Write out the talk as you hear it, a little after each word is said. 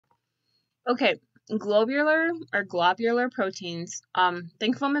Okay, globular proteins,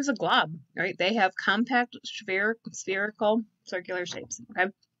 think of them as a glob, right? They have compact spherical circular shapes, okay?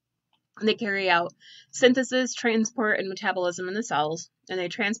 They carry out synthesis, transport, and metabolism in the cells, and they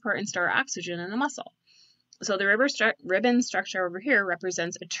transport and store oxygen in the muscle. So the ribbon structure over here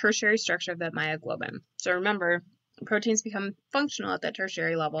represents a tertiary structure of that myoglobin. So remember, proteins become functional at that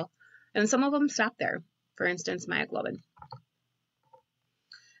tertiary level, and some of them stop there. For instance, myoglobin.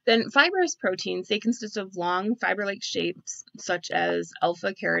 Then fibrous proteins, they consist of long fiber-like shapes such as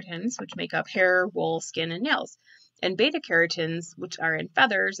alpha keratins, which make up hair, wool, skin, and nails, and beta keratins, which are in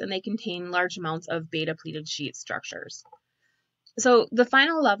feathers, and they contain large amounts of beta-pleated sheet structures. So the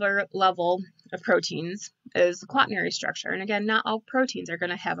final level of proteins is the quaternary structure. And again, not all proteins are going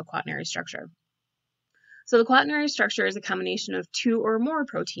to have a quaternary structure. So the quaternary structure is a combination of two or more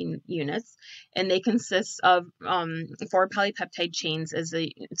protein units, and they consist of 4 polypeptide chains as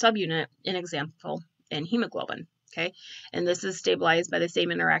a subunit, an example in hemoglobin. Okay, and this is stabilized by the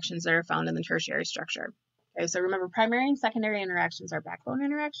same interactions that are found in the tertiary structure. Okay, so remember, primary and secondary interactions are backbone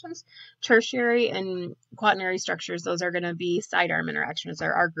interactions. Tertiary and quaternary structures, those are going to be sidearm interactions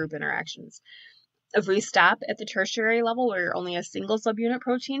or R-group interactions. If we stop at the tertiary level, we're only a single subunit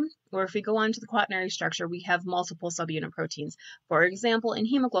protein, or if we go on to the quaternary structure, we have multiple subunit proteins. For example, in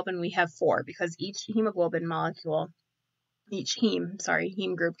hemoglobin, we have 4 because each hemoglobin molecule, each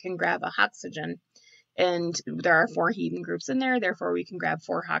heme group can grab a oxygen, and there are 4 heme groups in there, therefore we can grab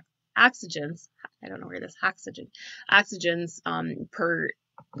 4 oxygens. I don't know where this oxygens per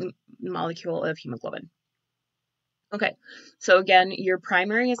molecule of hemoglobin. Okay, so again, your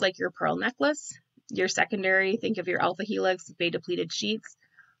primary is like your pearl necklace. Your secondary, think of your alpha helix, beta-pleated sheets.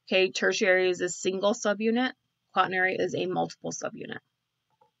 Okay, tertiary is a single subunit. Quaternary is a multiple subunit.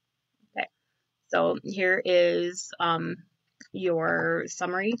 Okay, so here is your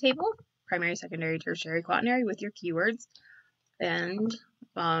summary table, primary, secondary, tertiary, quaternary with your keywords and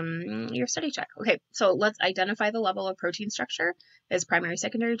your study check. Okay, so let's identify the level of protein structure as primary,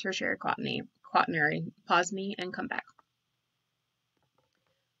 secondary, tertiary, quaternary. Pause me and come back.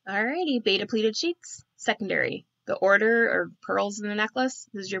 Alrighty, beta-pleated sheets, secondary. The order or pearls in the necklace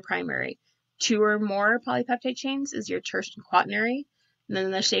is your primary. 2 or more polypeptide chains is your quaternary. And then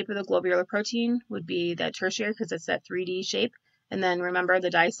the shape of the globular protein would be that tertiary because it's that 3D shape. And then remember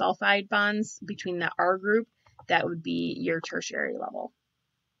the disulfide bonds between the R group, that would be your tertiary level.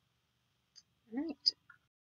 All right.